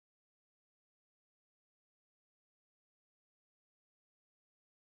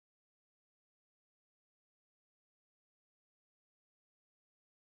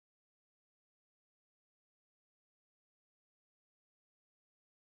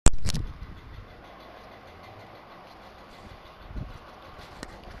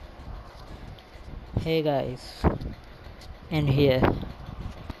Hey guys, and here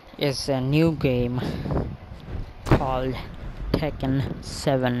is a new game called Tekken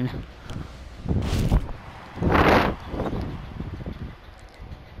 7.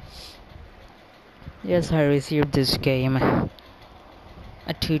 Yes, I received this game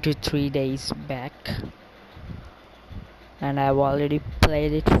 2 to 3 days back, and I've already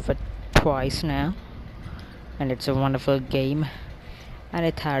played it for twice now, and it's a wonderful game. And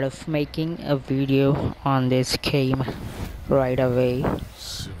I thought of making a video on this game right away,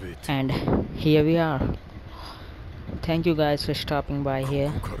 and here we are. Thank you guys for stopping by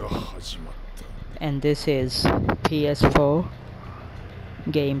here. And this is PS4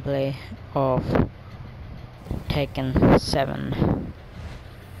 gameplay of Tekken 7,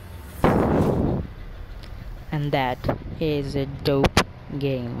 and that is a dope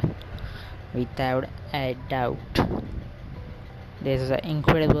game without a doubt. This is an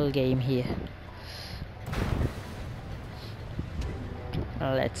incredible game here.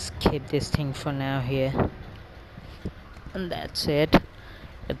 Let's keep this thing for now here, and that's it.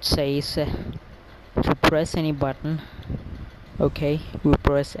 It says to press any button. Okay, we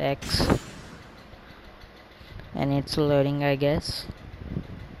press X and it's loading, I guess.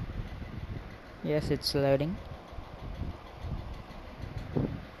 Yes, it's loading.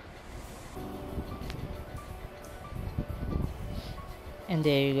 And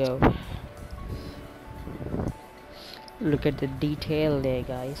there you go. Look at the detail there,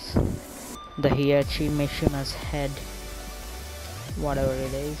 guys. The Hiachi Mishima's head, whatever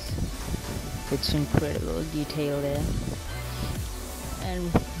it is, it's incredible detail there.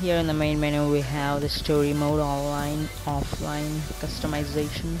 And here in the main menu we have the story mode, online, offline,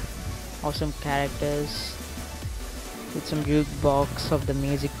 customization, awesome characters, with some jukebox of the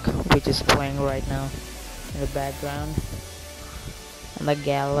music which is playing right now in the background, and the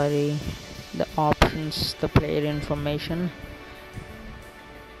gallery, the options, the player information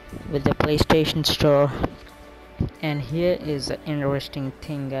with the PlayStation Store. And here is the interesting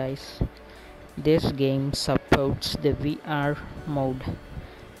thing, guys. This game supports the VR mode,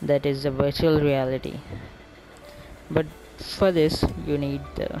 that is the virtual reality, but for this you need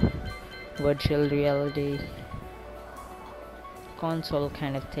the virtual reality console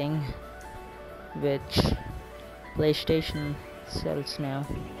kind of thing, which PlayStation sells now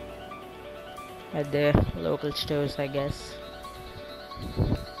at their local stores, I guess.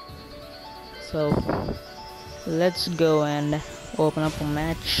 So let's go and open up a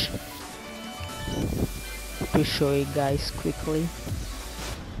match to show you guys quickly.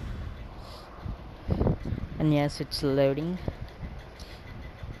 And yes, it's loading.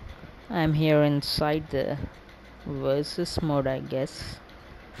 I'm here inside the versus mode, I guess.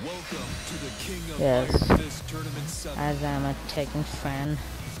 Welcome to the King of Yes, this tournament 7. as I'm a Tekken fan.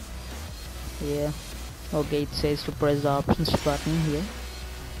 Yeah. Okay, it says to press the options button here.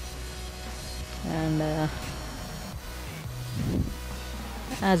 And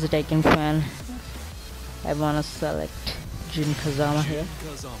as a Tekken fan, I wanna select Jin Kazama here.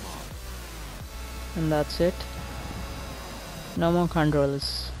 And that's it. No more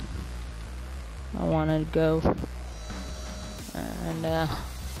controllers. I wanna go. And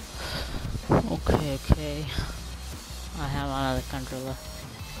okay. I have another controller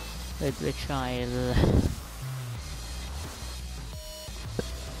with which I'll.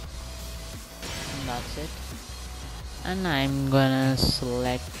 And that's it. And I'm gonna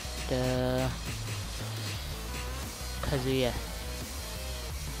select Kazuya.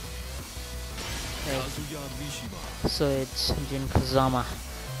 Okay. So it's Jin Kazama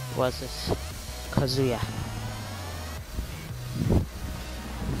versus Kazuya.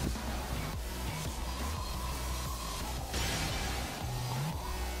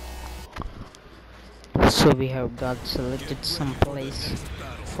 So we have got selected some place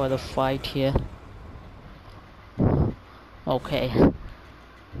for the fight here. Okay,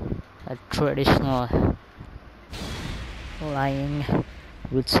 a traditional line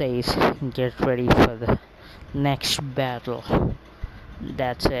which says get ready for the next battle.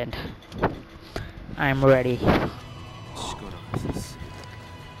 That's it. I'm ready.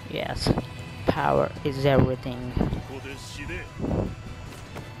 Yes, power is everything.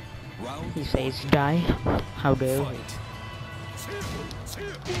 He says die. How dare he?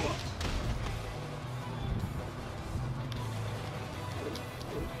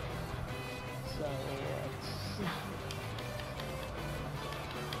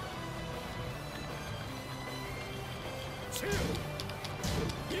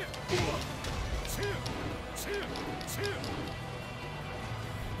 So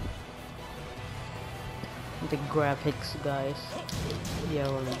The graphics, guys, they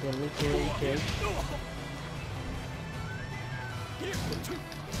are really great.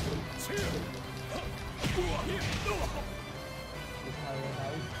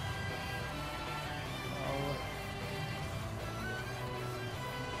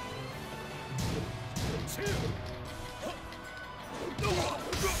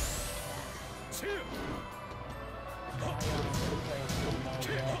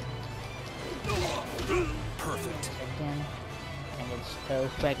 Perfect. Again, and it's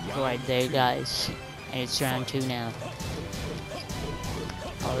perfect right there, guys. And it's round 2 now.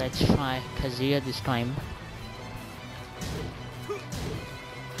 Let's try Kazuya this time.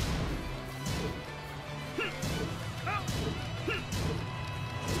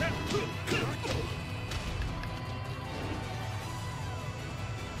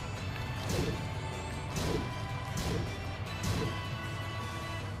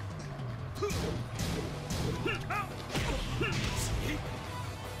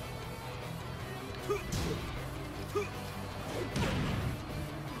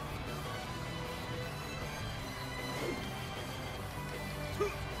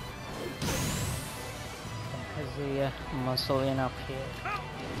 Kazuya muscling up here.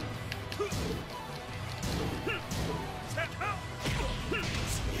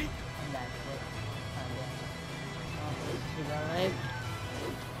 And that's it. And then, he's alive.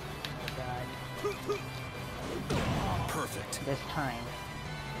 God. Perfect. This time,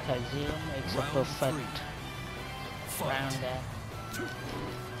 Kazuya makes a Round perfect 3. round there.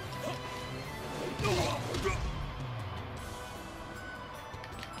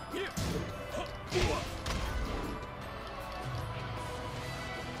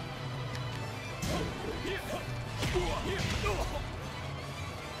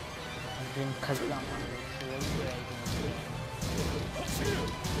 And then Kazama looks really great in this game.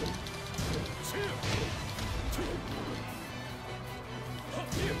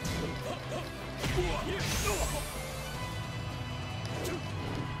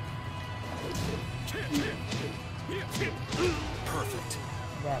 Perfect.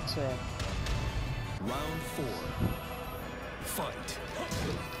 That's it. Round 4. Fight.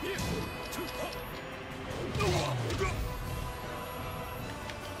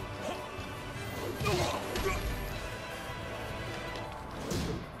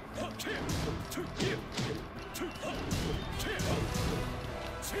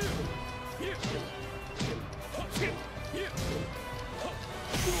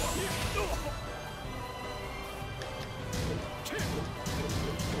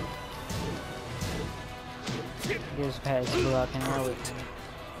 This guy's blocking everything.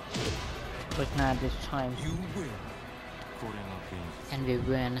 But not this time. You win. And we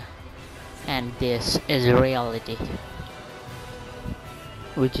win. And this is reality,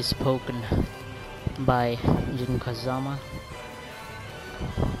 which is spoken by Jin Kazama.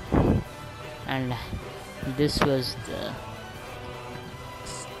 And this was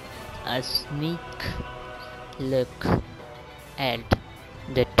a sneak look at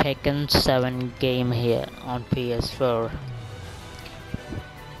the Tekken 7 game here on PS4.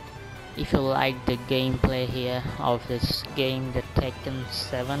 If you like the gameplay here of this game, the Tekken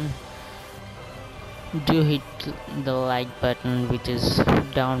 7, do hit the like button, which is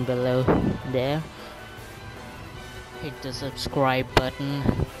down below there. Hit the subscribe button,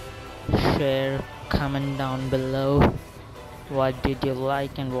 share, comment down below what did you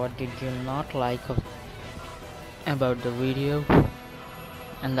like and what did you not like about the video.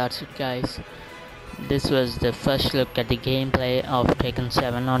 And that's it, guys. This was the first look at the gameplay of Tekken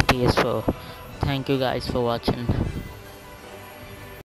 7 on PS4. Thank you guys for watching.